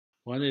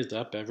What is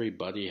up,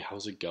 everybody?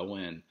 How's it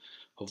going?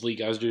 Hopefully, you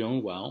guys are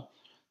doing well.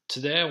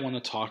 Today, I want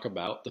to talk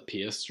about the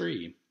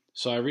PS3.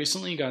 So, I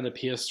recently got a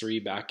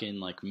PS3 back in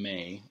like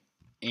May,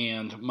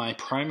 and my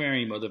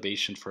primary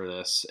motivation for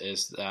this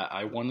is that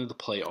I wanted to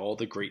play all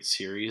the great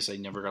series I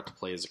never got to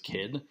play as a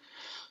kid.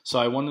 So,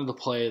 I wanted to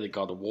play the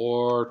God of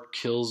War,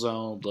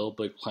 Killzone, Little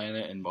Big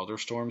Planet, and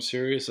MotorStorm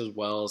series, as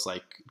well as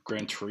like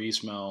Gran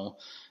Turismo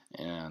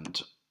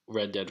and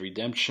Red Dead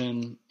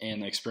Redemption,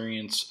 and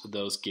experience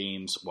those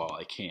games while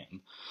I can.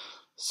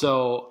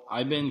 So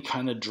I've been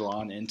kind of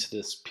drawn into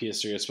this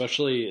PS3,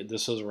 especially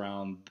this was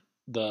around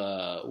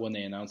the when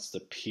they announced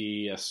the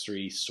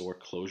PS3 store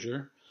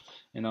closure.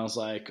 And I was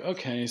like,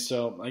 okay,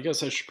 so I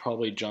guess I should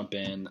probably jump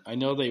in. I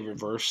know they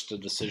reversed the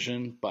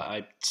decision, but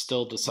I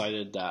still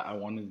decided that I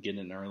wanted to get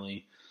in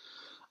early,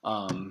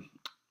 um,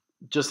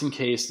 just in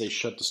case they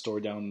shut the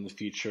store down in the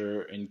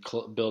future and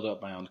build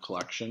up my own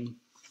collection.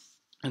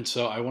 And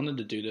so I wanted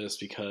to do this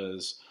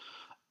because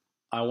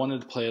I wanted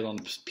to play it on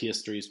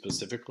PS3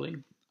 specifically.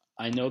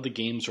 I know the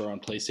games are on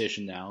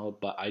PlayStation now,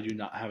 but I do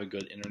not have a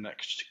good internet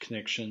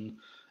connection,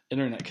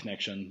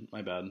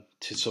 my bad,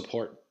 to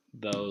support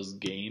those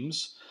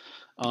games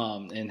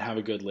and have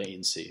a good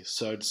latency.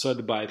 So I decided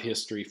to buy a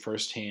PS3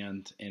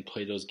 firsthand and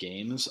play those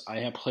games. I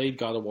have played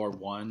God of War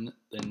 1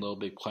 and Little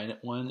Big Planet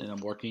 1, and I'm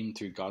working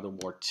through God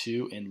of War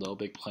 2 and Little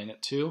Big Planet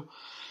 2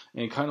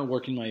 and kind of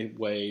working my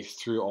way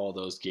through all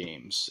those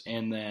games.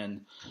 And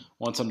then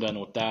once I'm done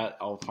with that,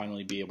 I'll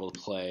finally be able to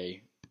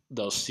play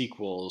those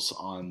sequels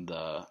on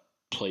the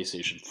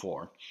PlayStation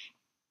 4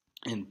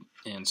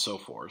 and so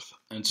forth.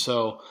 And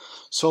so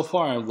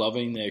far I'm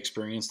loving the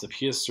experience. The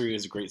PS3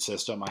 is a great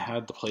system. I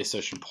had the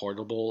PlayStation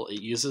Portable. It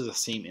uses the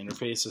same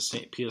interface as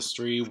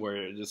PS3 where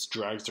it just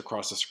drags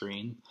across the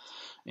screen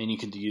and you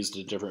can use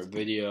the different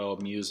video,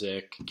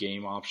 music,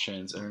 game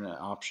options, internet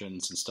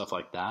options, and stuff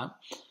like that.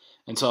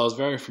 And so I was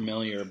very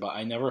familiar, but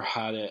I never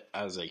had it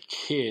as a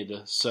kid.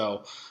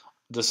 So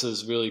this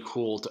is really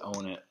cool to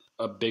own it,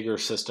 a bigger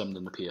system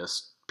than the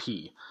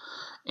PSP.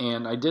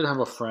 And I did have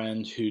a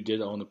friend who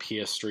did own a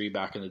PS3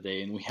 back in the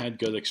day, and we had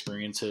good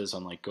experiences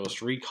on like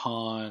Ghost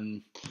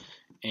Recon,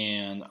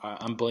 and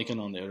I'm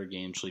blanking on the other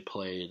games we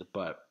played,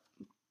 but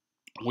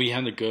we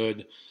had a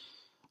good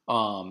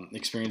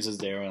experiences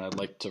there, and I'd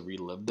like to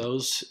relive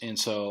those. And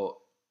so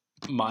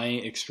my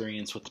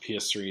experience with the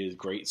PS3 is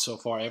great so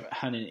far. I haven't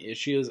had any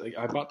issues.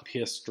 I bought the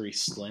PS3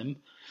 Slim.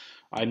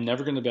 I'm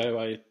never going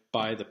to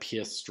buy the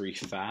PS3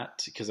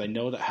 Fat because I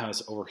know that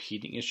has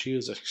overheating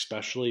issues,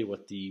 especially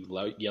with the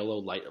yellow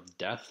light of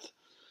death.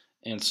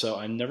 And so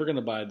I'm never going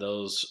to buy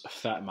those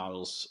fat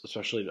models,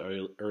 especially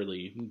the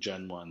early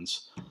gen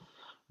ones.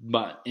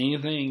 But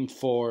anything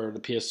for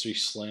the PS3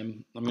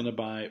 Slim, I'm going to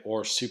buy,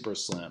 or Super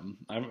Slim.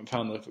 I haven't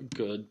found a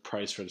good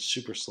price for the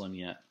Super Slim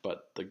yet,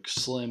 but the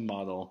Slim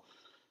model,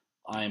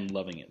 I'm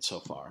loving it so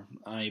far.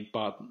 I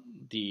bought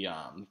the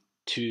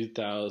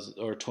 2000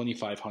 or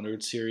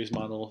 2500 series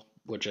model,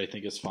 which I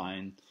think is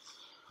fine.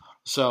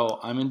 So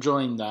I'm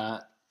enjoying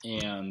that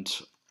and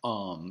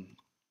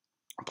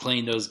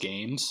playing those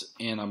games,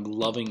 and I'm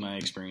loving my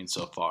experience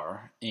so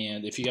far.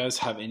 And if you guys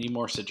have any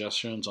more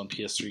suggestions on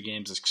PS3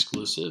 games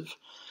exclusive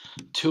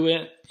to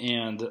it,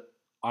 and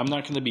I'm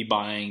not going to be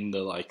buying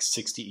the like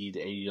 $60 to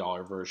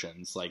 $80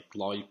 versions like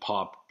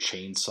Lollipop,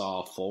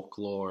 Chainsaw,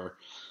 Folklore.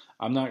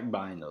 I'm not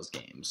buying those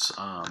games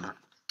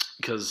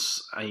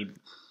because I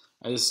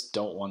just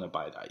don't want to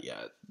buy that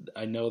yet.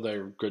 I know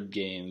they're good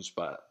games,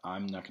 but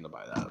I'm not going to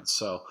buy that.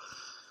 So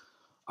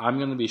I'm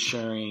going to be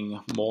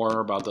sharing more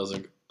about those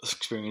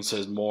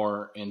experiences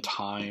more in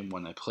time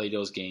when I play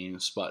those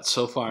games. But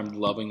so far, I'm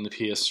loving the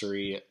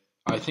PS3.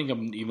 I think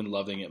I'm even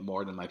loving it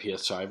more than my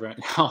PS5 right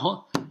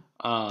now.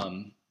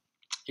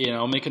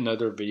 I'll make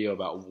another video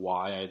about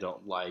why I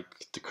don't like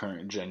the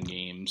current gen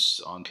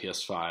games on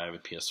PS5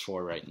 and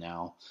PS4 right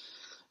now.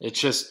 It's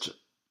just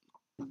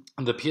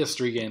the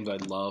PS3 games I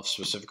love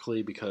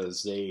specifically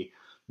because they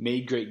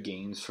made great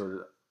games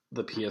for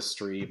the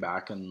PS3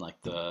 back in like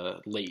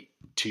the late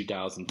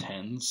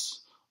 2010s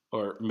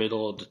or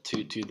middle of the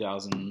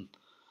 2000s,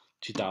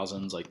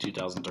 like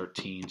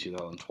 2013,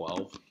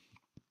 2012.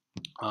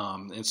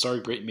 And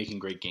started making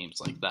great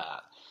games like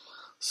that.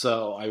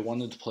 So I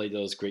wanted to play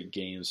those great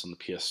games on the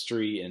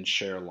PS3 and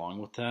share along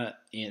with that.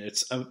 And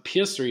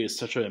PS3 is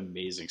such an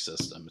amazing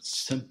system. It's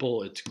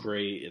simple, it's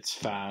great, it's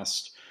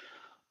fast.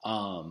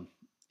 And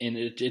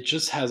it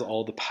just has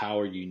all the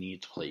power you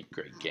need to play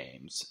great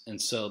games.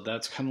 And so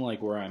that's kind of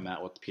like where I'm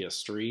at with the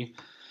PS3.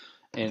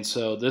 And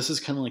so this is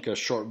kind of like a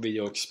short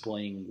video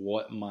explaining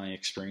what my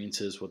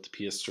experience is with the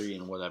PS3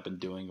 and what I've been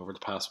doing over the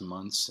past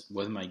months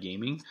with my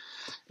gaming.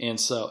 And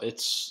so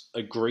it's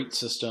a great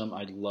system.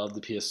 I love the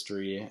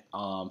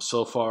PS3.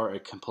 So far,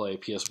 it can play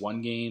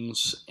PS1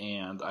 games,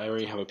 and I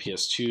already have a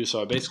PS2.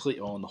 So I basically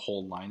own the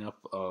whole lineup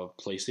of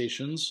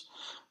PlayStations.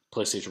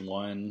 PlayStation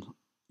 1,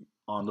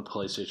 on the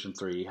PlayStation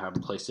 3, have a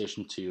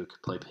PlayStation 2,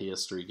 could play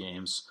PS3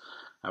 games.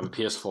 I have a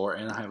PS4,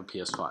 and I have a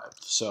PS5.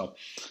 So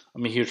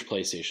I'm a huge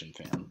PlayStation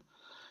fan.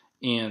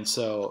 And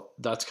so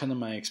that's kind of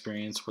my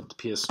experience with the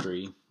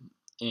PS3.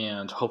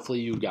 and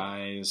hopefully you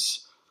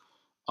guys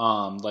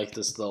like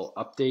this little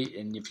update.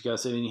 And if you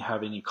guys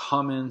have any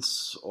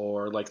comments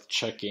or like to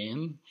check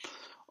in,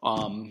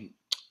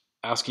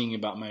 asking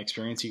about my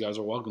experience, you guys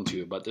are welcome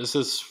to. But this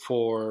is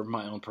for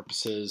my own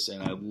purposes,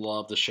 and I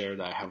love the share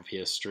that I have of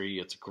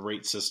PS3. It's a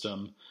great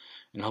system,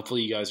 and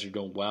hopefully you guys are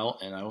doing well,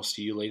 and I will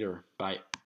see you later. Bye.